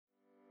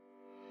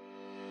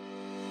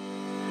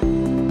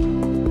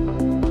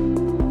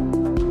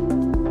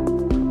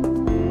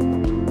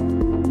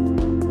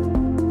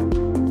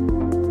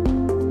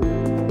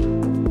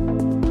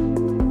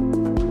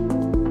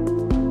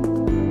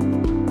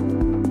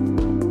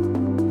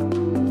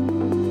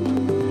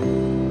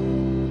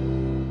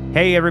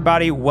Hey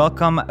everybody,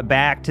 welcome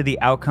back to the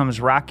Outcomes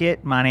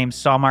Rocket. My name's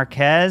Saul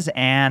Marquez,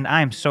 and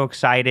I'm so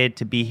excited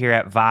to be here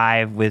at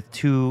Vive with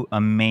two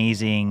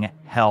amazing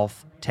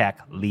health tech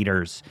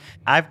leaders.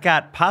 I've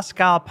got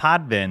Pascal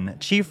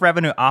Podvin, Chief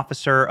Revenue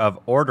Officer of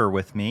Order,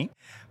 with me.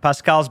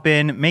 Pascal's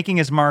been making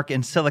his mark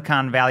in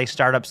Silicon Valley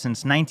startups since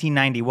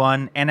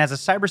 1991 and as a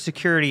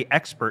cybersecurity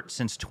expert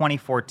since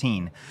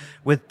 2014.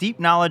 With deep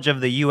knowledge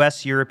of the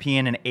US,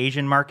 European, and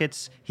Asian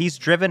markets, he's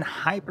driven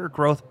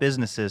hyper-growth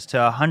businesses to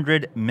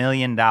 $100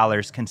 million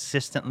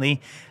consistently,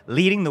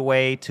 leading the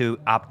way to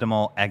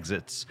optimal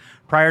exits.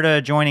 Prior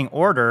to joining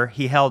Order,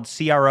 he held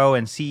CRO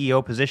and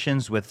CEO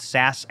positions with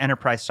SaaS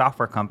enterprise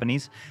software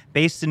companies.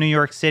 Based in New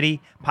York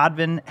City,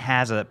 Podvin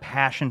has a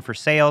passion for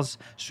sales,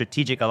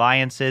 strategic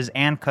alliances,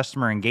 and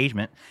customer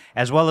engagement,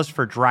 as well as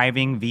for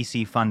driving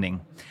VC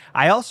funding.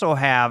 I also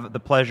have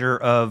the pleasure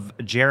of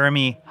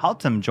Jeremy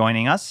Haltom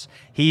joining us.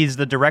 He's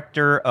the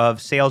Director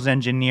of Sales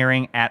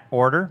Engineering at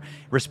Order,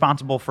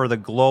 responsible for the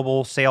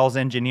global sales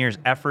engineers'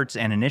 efforts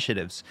and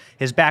initiatives.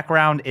 His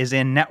background is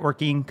in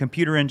networking,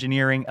 computer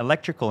engineering,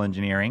 electrical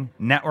engineering,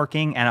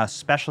 networking, and a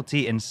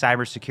specialty in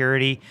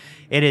cybersecurity.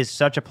 It is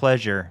such a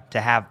pleasure to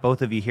have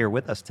both of you here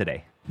with us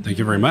today. Thank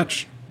you very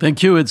much.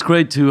 Thank you. It's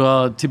great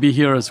to be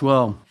here as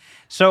well.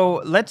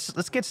 So let's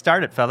get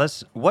started,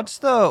 fellas. What's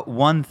the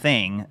one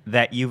thing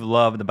that you've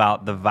loved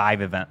about the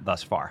Vive event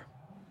thus far?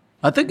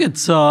 I think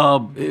it's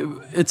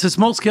a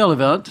small scale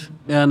event,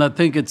 and I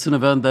think it's an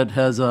event that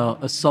has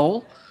a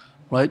soul,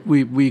 right?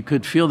 We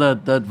could feel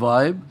that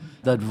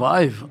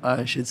vibe,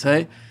 I should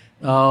say,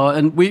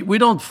 and we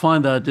don't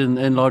find that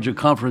in larger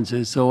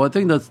conferences. So I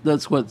think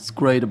that's what's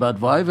great about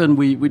Vive, and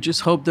we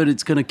just hope that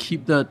it's going to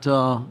keep that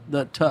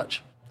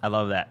touch. I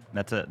love that.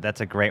 That's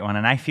a great one,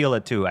 and I feel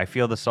it too. I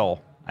feel the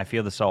soul.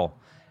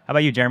 How about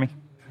you, Jeremy?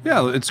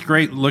 Yeah, it's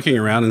great looking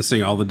around and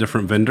seeing all the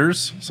different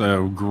vendors.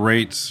 So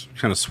great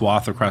kind of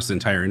swath across the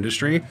entire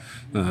industry.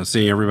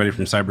 Seeing everybody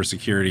from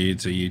cybersecurity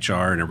to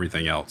EHR and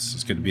everything else.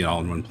 It's good to be all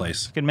in one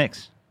place. It's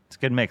a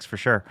good mix for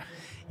sure.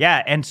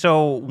 Yeah, and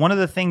so one of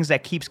the things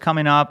that keeps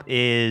coming up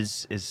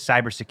is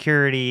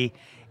cybersecurity,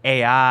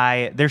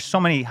 AI. There's so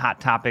many hot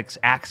topics,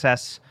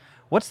 access.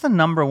 What's the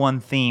number one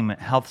theme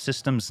health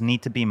systems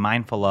need to be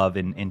mindful of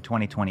in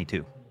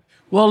 2022?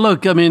 Well,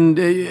 look, I mean,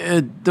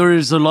 there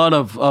is a lot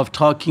of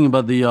talking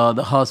about the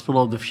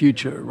hospital of the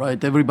future,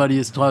 right? Everybody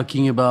is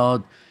talking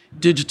about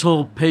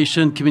digital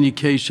patient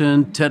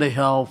communication,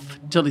 telehealth,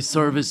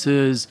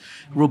 teleservices,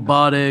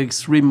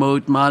 robotics,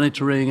 remote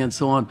monitoring, and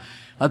so on.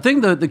 I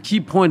think that the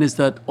key point is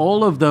that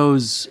all of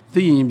those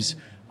themes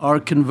are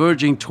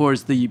converging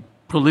towards the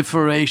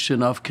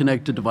proliferation of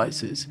connected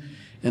devices.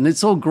 And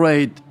it's all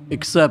great,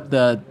 except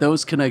that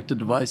those connected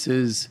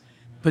devices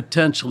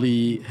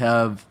potentially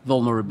have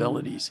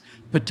vulnerabilities,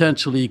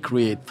 potentially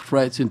create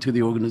threats into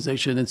the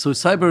organization. And so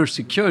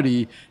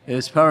cybersecurity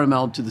is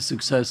paramount to the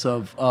success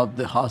of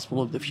the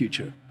hospital of the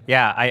future.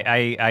 Yeah,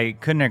 I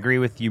couldn't agree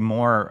with you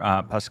more,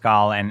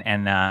 Pascal.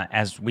 And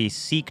as we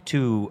seek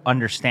to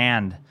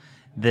understand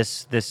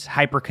this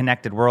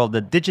hyper-connected world,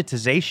 the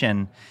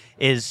digitization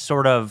is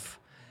sort of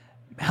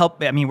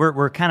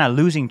we're kind of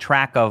losing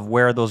track of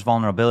where those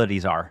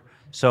vulnerabilities are.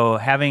 So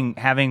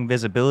having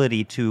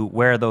visibility to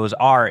where those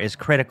are is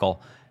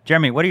critical.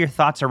 Jeremy, what are your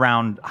thoughts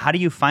around how do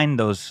you find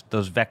those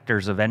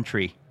vectors of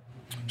entry?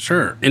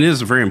 Sure. It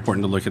is very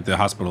important to look at the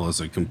hospital as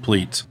a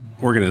complete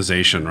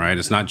organization, right?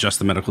 It's not just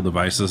the medical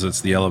devices,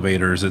 it's the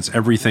elevators, it's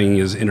everything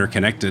is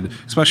interconnected,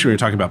 especially when you're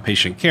talking about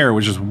patient care,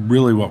 which is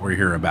really what we're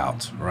here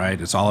about,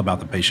 right? It's all about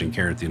the patient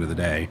care at the end of the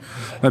day.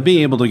 But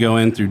being able to go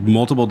in through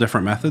multiple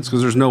different methods,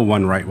 because there's no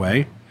one right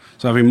way.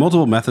 So having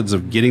multiple methods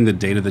of getting the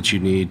data that you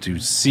need to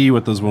see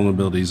what those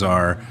vulnerabilities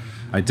are,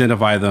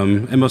 identify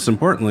them, and most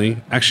importantly,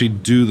 actually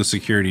do the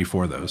security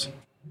for those.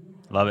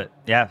 Love it.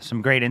 Yeah,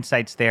 some great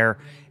insights there.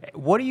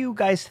 What do you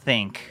guys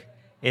think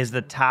is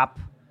the top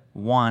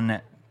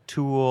one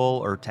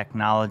tool or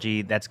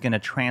technology that's going to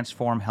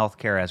transform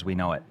healthcare as we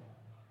know it?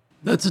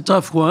 That's a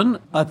tough one.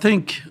 I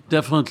think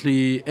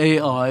definitely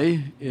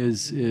AI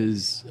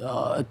is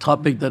a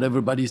topic that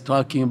everybody's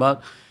talking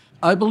about.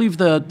 I believe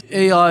that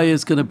AI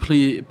is going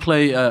to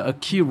play a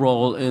key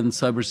role in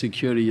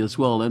cybersecurity as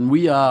well. And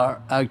we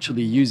are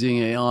actually using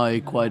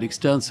AI quite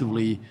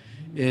extensively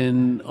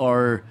in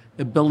our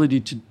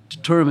ability to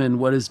determine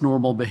what is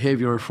normal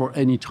behavior for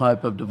any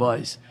type of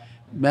device.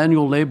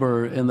 Manual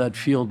labor in that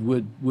field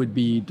would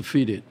be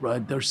defeated,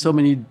 right? There's so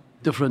many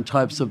different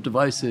types of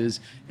devices,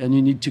 and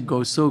you need to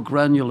go so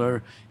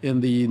granular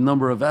in the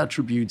number of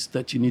attributes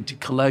that you need to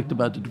collect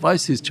about the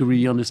devices to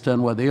really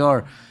understand what they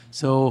are.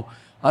 So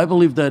I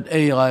believe that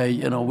AI,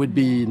 would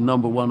be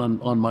number one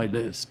on my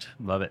list.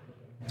 Love it.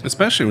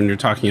 Especially when you're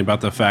talking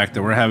about the fact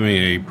that we're having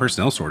a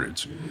personnel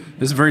shortage.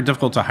 It's very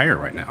difficult to hire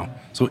right now.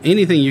 So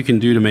anything you can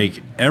do to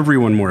make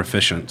everyone more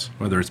efficient,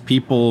 whether it's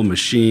people,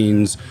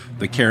 machines,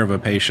 the care of a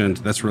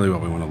patient, that's really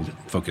what we want to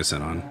focus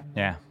in on.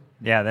 Yeah,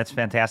 that's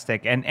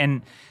fantastic.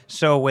 And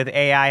so with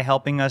AI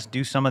helping us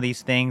do some of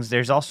these things,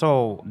 there's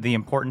also the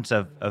importance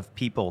of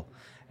people.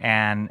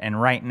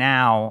 And right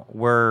now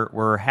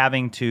we're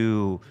having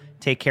to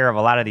take care of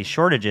a lot of these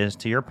shortages,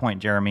 to your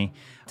point, Jeremy,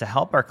 to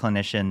help our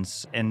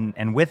clinicians,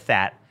 and with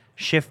that,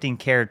 shifting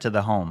care to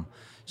the home.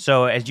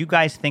 So as you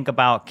guys think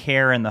about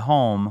care in the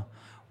home,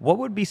 what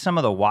would be some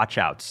of the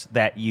watch-outs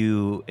that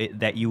you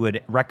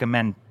would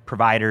recommend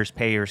providers,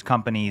 payers,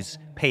 companies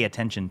pay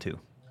attention to?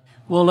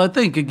 Well, I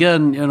think,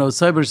 again,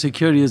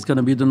 cybersecurity is going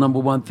to be the number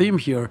one theme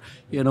here.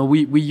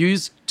 We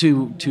used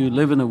to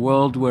live in a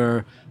world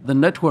where the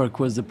network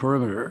was the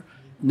perimeter.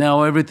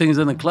 Now everything's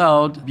in the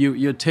cloud.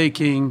 You're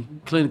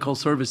taking clinical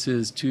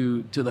services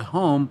to the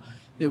home.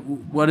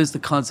 What is the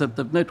concept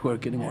of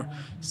network anymore?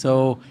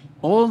 So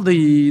all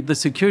the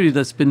security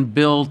that's been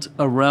built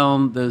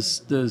around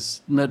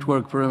this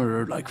network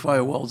perimeter, like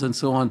firewalls and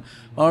so on,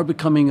 are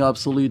becoming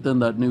obsolete in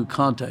that new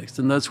context.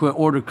 And that's where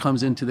Order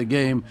comes into the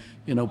game,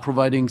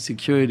 providing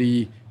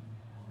security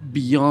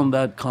beyond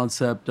that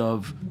concept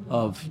of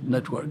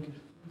network.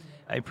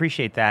 I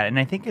appreciate that. And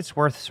I think it's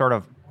worth sort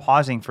of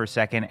pausing for a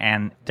second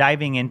and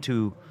diving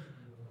into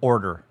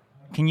Order.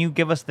 Can you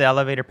give us the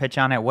elevator pitch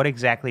on it? What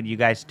exactly do you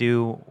guys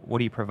do? What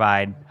do you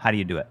provide? How do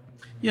you do it?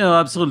 Yeah,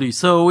 absolutely.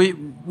 So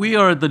we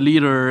are the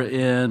leader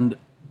in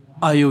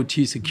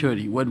IoT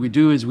security. What we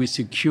do is we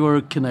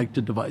secure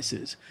connected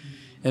devices.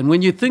 And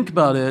when you think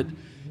about it,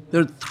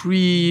 there are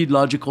three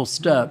logical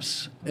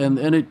steps, and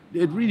it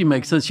really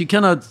makes sense. You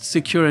cannot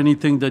secure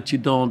anything that you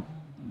don't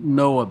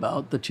know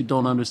about, that you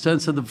don't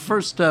understand. So the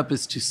first step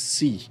is to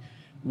see,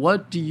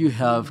 what do you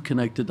have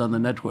connected on the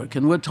network?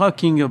 And we're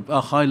talking a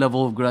high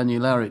level of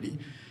granularity.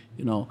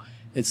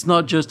 It's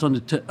not just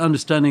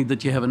understanding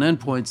that you have an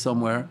endpoint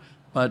somewhere,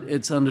 but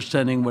it's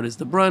understanding what is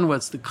the brand,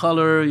 what's the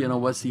color,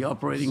 what's the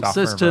operating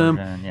Software system,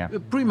 version, yeah.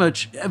 Pretty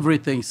much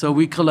everything. So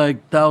we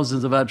collect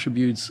thousands of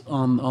attributes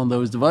on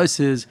those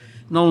devices.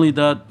 Not only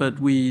that, but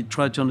we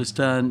try to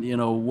understand,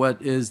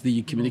 what is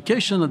the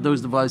communication that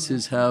those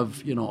devices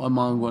have,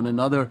 among one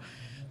another.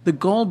 The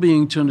goal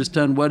being to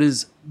understand what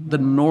is the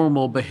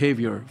normal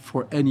behavior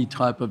for any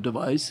type of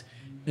device,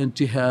 and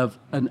to have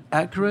an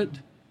accurate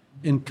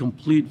and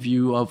complete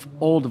view of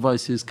all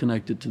devices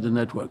connected to the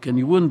network. And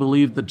you wouldn't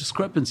believe the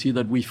discrepancy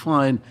that we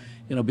find,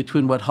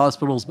 between what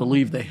hospitals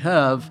believe they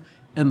have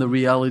and the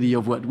reality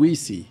of what we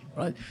see,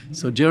 right?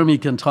 So Jeremy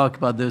can talk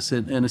about this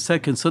in a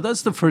second. So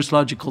that's the first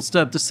logical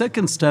step. The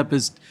second step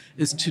is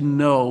to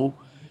know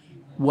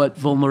what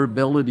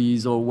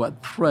vulnerabilities or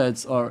what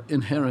threats are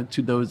inherent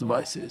to those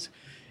devices.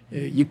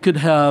 You could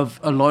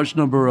have a large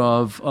number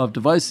of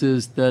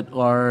devices that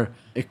are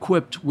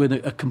equipped with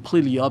a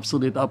completely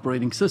obsolete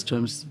operating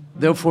systems,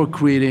 therefore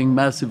creating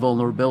massive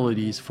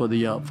vulnerabilities for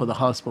the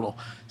hospital.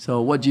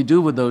 So what do you do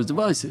with those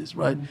devices,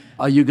 right?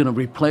 Are you going to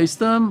replace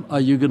them?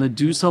 Are you going to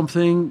do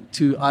something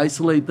to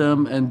isolate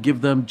them and give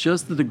them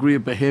just the degree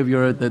of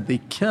behavior that they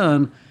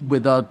can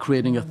without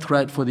creating a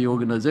threat for the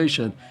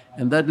organization?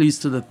 And that leads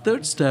to the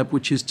third step,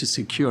 which is to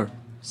secure.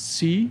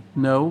 See,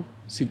 know,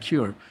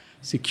 secure.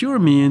 Secure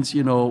means,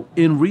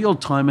 in real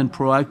time and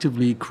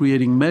proactively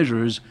creating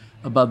measures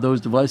about those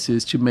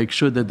devices to make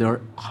sure that they're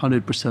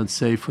 100%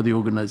 safe for the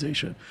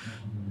organization.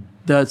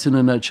 That's in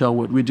a nutshell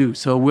what we do.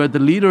 So we're the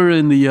leader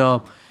in the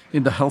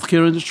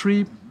healthcare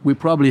industry. We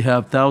probably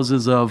have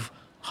thousands of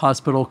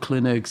hospital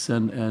clinics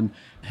and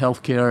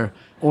healthcare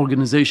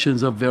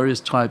organizations of various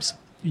types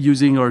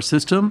using our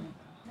system.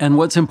 And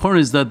what's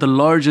important is that the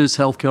largest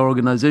healthcare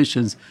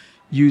organizations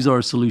use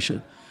our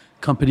solution.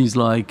 Companies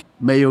like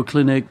Mayo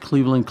Clinic,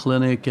 Cleveland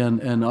Clinic,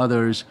 and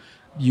others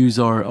use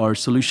our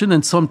solution,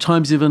 and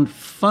sometimes even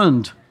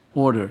fund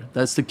Order.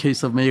 That's the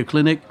case of Mayo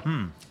Clinic.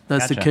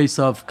 That's Gotcha. The case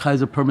of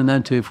Kaiser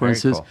Permanente, for Very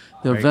instance. cool.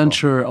 Their Very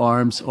venture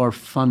arms are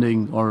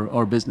funding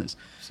our business.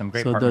 Some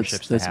great so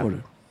partnerships that's to have.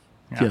 Order.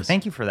 Yeah. Yes.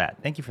 Thank you for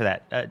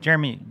that.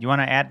 Jeremy, do you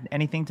want to add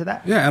anything to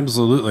that? Yeah,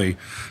 absolutely.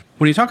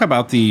 When you talk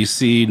about the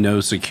see,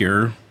 know,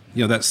 secure,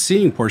 that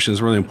seeing portion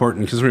is really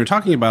important, because when you're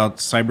talking about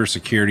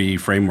cybersecurity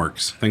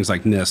frameworks, things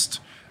like NIST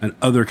and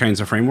other kinds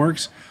of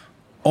frameworks,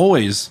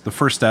 always the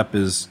first step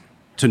is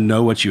to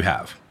know what you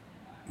have,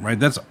 right?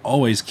 That's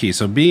always key.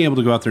 So being able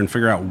to go out there and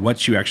figure out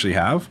what you actually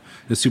have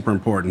is super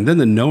important. Then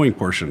the knowing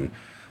portion,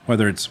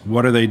 whether it's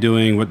what are they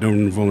doing, what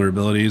known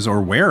vulnerabilities,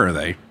 or where are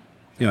they?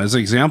 As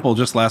an example,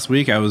 just last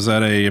week, I was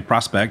at a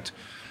prospect.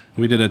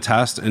 We did a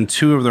test, and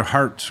 2 of their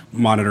heart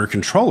monitor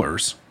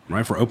controllers,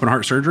 right, for open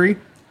heart surgery,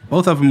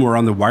 both of them were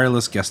on the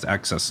wireless guest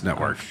access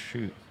network. Oh,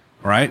 shoot.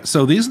 Right?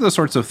 So these are the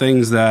sorts of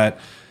things that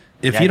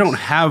if you don't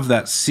have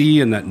that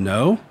see and that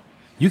know,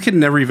 you can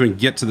never even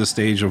get to the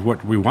stage of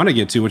what we want to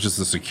get to, which is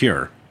the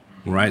secure,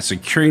 right?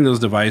 Securing those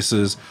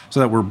devices so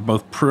that we're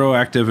both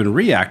proactive and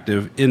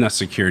reactive in a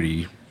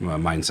security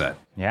mindset.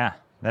 Yeah,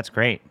 that's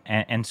great.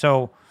 And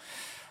so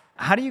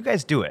how do you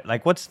guys do it?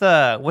 Like, what's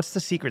the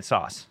secret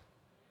sauce?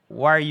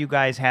 Why are you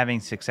guys having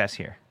success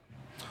here?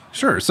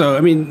 Sure. So,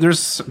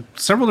 there's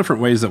several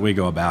different ways that we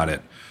go about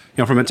it.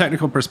 From a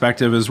technical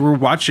perspective, is we're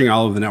watching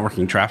all of the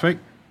networking traffic,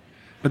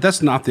 but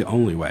that's not the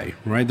only way,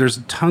 right? There's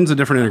tons of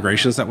different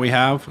integrations that we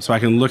have. So I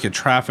can look at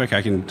traffic,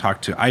 I can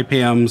talk to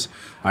IPAMs,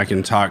 I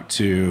can talk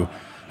to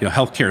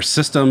healthcare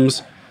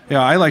systems.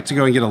 Yeah, I like to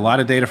go and get a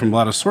lot of data from a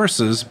lot of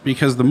sources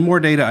because the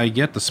more data I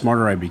get, the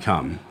smarter I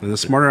become. And the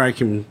smarter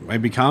I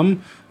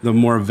become, the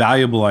more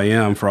valuable I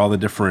am for all the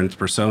different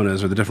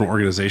personas or the different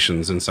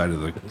organizations inside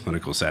of the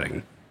clinical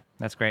setting.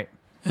 That's great.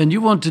 And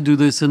you want to do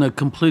this in a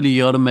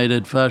completely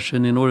automated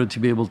fashion in order to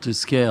be able to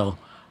scale,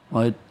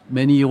 right?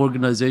 Many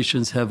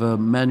organizations have a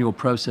manual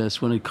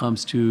process when it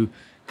comes to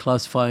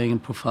classifying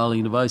and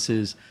profiling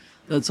devices.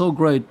 That's all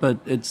great, but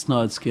it's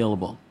not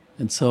scalable.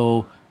 And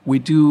so we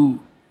do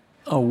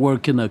our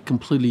work in a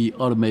completely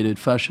automated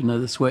fashion.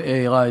 And that's where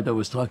AI that I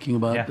was talking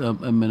about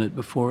a minute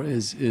before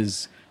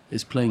is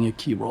playing a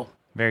key role.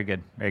 Very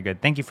good. Very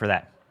good. Thank you for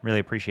that. Really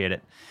appreciate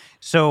it.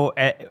 So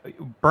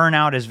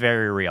burnout is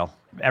very real.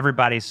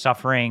 Everybody's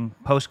suffering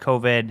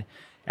post-COVID.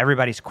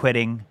 Everybody's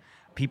quitting.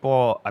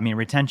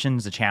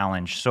 Retention's a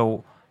challenge.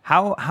 So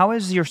how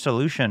is your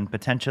solution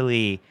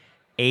potentially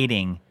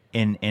aiding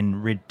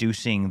in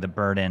reducing the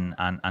burden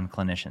on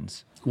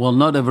clinicians? Well,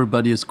 not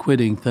everybody is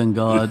quitting, thank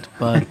God.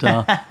 But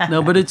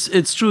no, but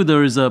it's true.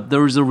 There is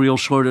a real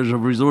shortage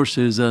of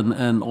resources,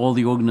 and all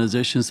the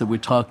organizations that we're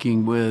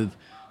talking with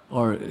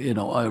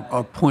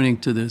are pointing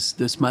to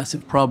this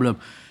massive problem.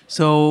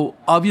 So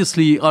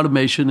obviously,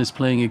 automation is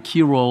playing a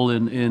key role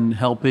in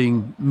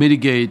helping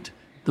mitigate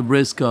the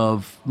risk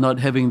of not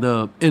having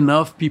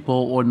enough people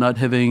or not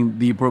having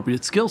the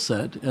appropriate skill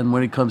set. And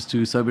when it comes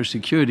to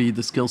cybersecurity,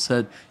 the skill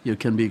set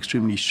can be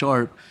extremely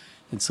sharp.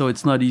 And so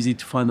it's not easy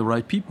to find the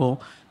right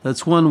people.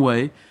 That's one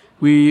way.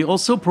 We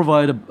also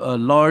provide a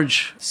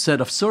large set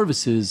of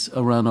services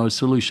around our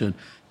solution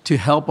to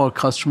help our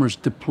customers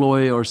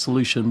deploy our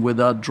solution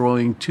without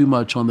drawing too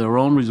much on their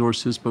own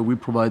resources, but we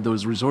provide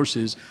those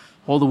resources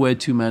all the way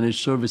to managed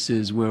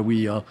services where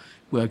we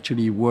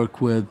actually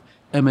work with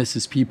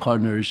MSSP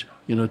partners,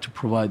 to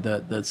provide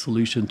that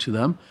solution to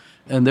them.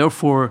 And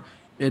therefore,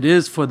 it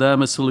is for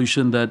them a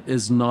solution that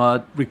is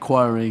not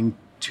requiring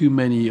too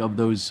many of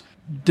those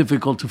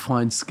difficult to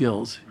find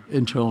skills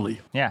internally.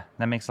 Yeah,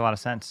 that makes a lot of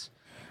sense.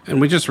 And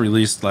we just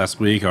released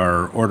last week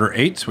our Order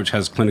 8, which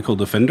has Clinical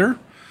Defender.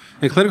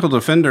 And Clinical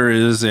Defender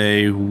is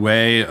a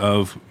way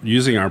of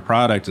using our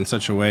product in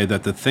such a way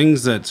that the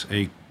things that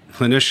a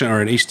clinician or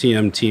an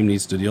HTM team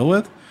needs to deal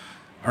with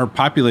are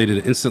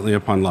populated instantly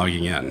upon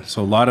logging in.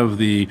 So a lot of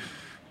the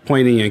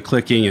pointing and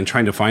clicking and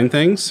trying to find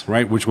things,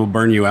 right, which will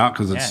burn you out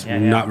because it's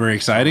not very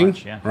exciting,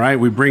 so much, right?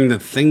 We bring the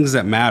things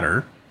that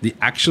matter, the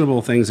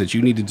actionable things that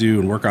you need to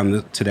do and work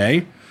on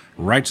today,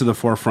 right to the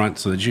forefront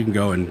so that you can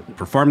go and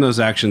perform those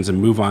actions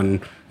and move on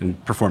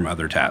and perform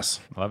other tasks.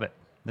 Love it.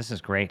 This is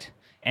great.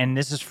 And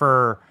this is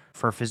for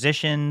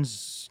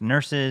physicians,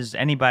 nurses,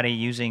 anybody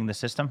using the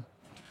system?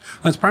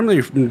 It's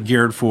primarily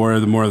geared for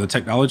more of the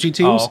technology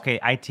teams. Oh, okay.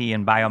 IT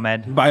and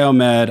biomed.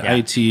 Biomed,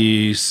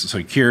 IT,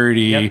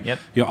 security,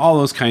 all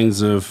those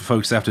kinds of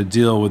folks have to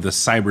deal with the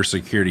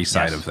cybersecurity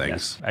side of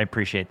things. Yes. I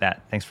appreciate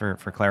that. Thanks for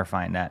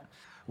clarifying that.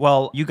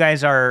 Well, you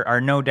guys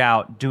are no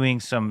doubt doing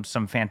some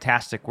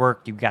fantastic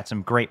work. You've got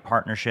some great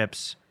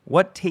partnerships.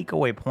 What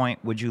takeaway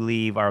point would you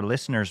leave our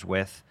listeners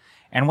with?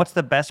 And what's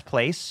the best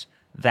place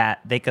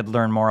that they could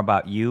learn more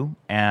about you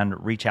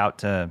and reach out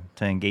to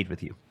engage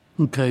with you?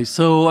 Okay,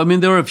 so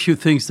there are a few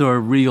things that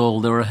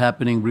are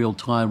happening real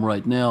time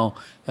right now.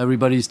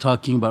 Everybody's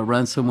talking about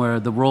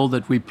ransomware. The role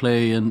that we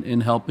play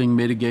in helping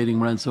mitigating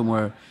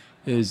ransomware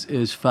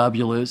is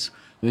fabulous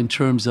in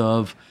terms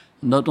of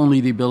not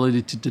only the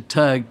ability to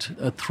detect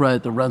a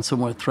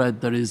ransomware threat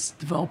that is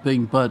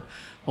developing, but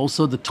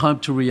also the time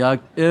to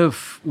react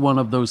if one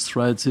of those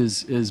threats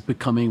is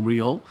becoming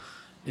real.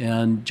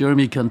 And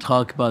Jeremy can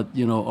talk about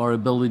our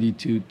ability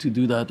to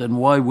do that and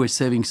why we're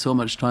saving so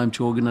much time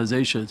to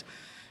organizations.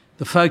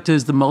 The fact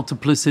is the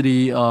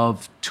multiplicity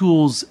of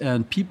tools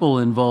and people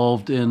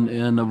involved in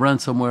a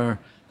ransomware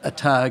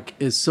attack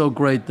is so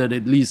great that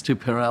it leads to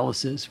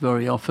paralysis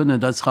very often,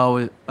 and that's how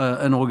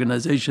an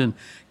organization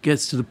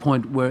gets to the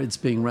point where it's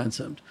being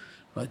ransomed,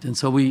 right? And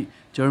so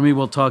Jeremy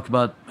will talk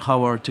about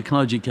how our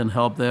technology can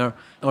help there.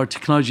 Our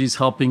technology is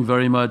helping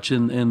very much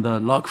in the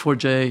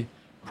Log4j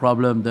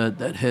problem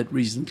that hit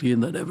recently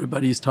and that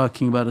everybody is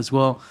talking about as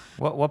well.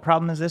 What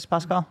problem is this,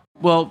 Pascal?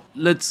 Well,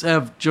 let's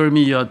have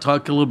Jeremy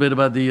talk a little bit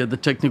about the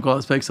technical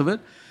aspects of it.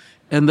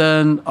 And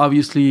then,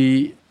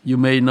 obviously, you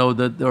may know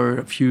that there are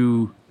a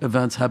few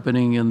events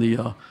happening on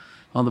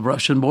the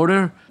Russian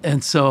border.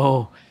 And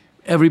so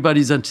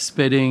everybody's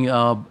anticipating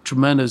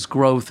tremendous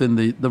growth in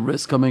the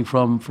risk coming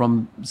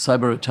from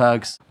cyber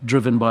attacks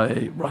driven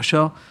by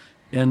Russia.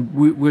 And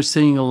we're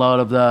seeing a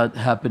lot of that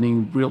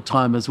happening real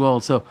time as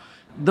well. So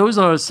those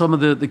are some of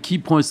the key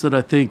points that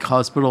I think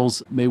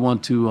hospitals may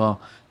want to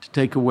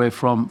take away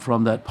from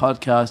that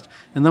podcast.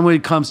 And then when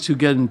it comes to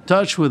get in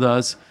touch with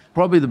us,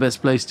 probably the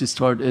best place to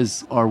start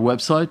is our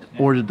website,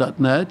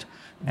 order.net.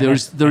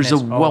 There's a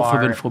wealth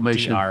of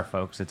information. ORDR,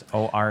 folks. It's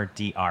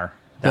ORDR.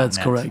 That's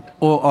correct.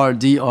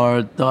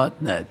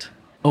 ORDR.net.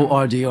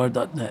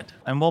 ORDR.net.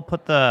 And we'll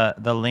put the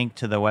link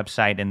to the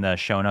website in the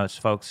show notes,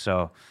 folks.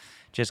 So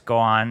just go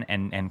on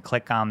and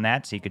click on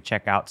that so you could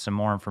check out some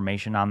more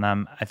information on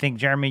them. I think,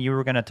 Jeremy, you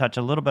were going to touch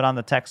a little bit on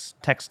the tech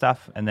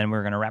stuff, and then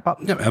we're going to wrap up.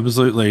 Yeah,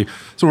 absolutely.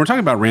 So we're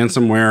talking about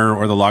ransomware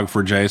or the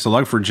Log4j. So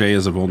Log4j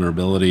is a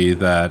vulnerability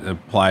that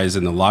applies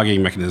in the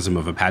logging mechanism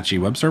of Apache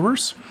web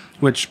servers,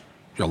 which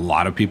a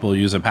lot of people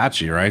use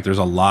Apache, right? There's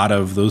a lot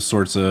of those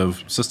sorts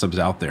of systems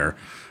out there.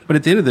 But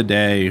at the end of the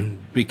day,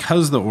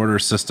 because the order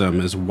system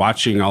is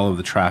watching all of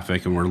the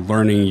traffic and we're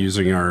learning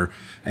using our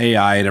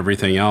AI and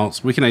everything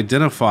else, we can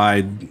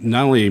identify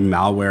not only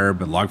malware,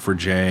 but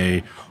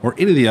Log4j or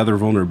any of the other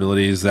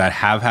vulnerabilities that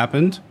have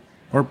happened,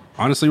 or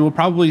honestly will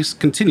probably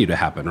continue to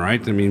happen,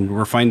 right? I mean,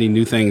 we're finding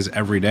new things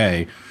every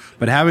day,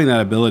 but having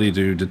that ability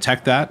to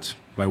detect that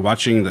by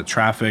watching the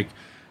traffic,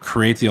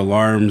 create the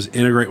alarms,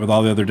 integrate with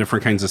all the other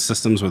different kinds of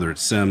systems, whether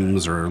it's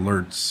SIMs or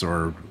alerts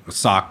or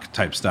SOC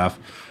type stuff,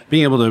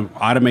 being able to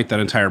automate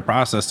that entire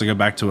process, to go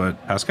back to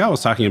what Pascal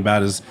was talking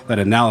about, is that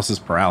analysis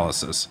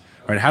paralysis,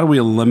 right? How do we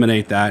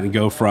eliminate that and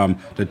go from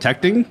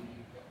detecting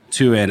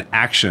to an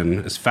action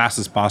as fast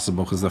as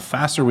possible? Because the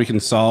faster we can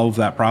solve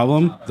that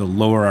problem, the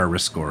lower our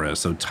risk score is.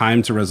 So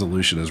time to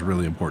resolution is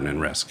really important in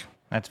risk.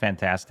 That's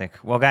fantastic.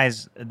 Well,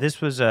 guys,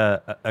 this was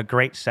a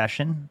great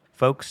session.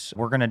 Folks,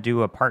 we're going to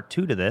do a part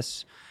 2 to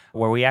this,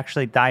 where we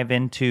actually dive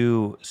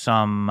into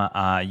some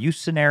use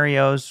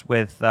scenarios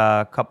with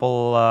a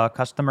couple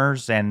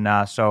customers.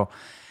 And so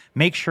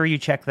make sure you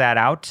check that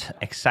out.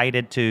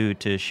 Excited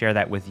to share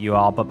that with you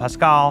all. But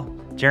Pascal,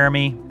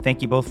 Jeremy,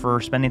 thank you both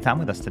for spending time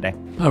with us today.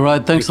 All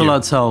right. Thanks a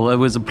lot, Sal. It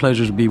was a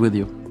pleasure to be with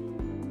you.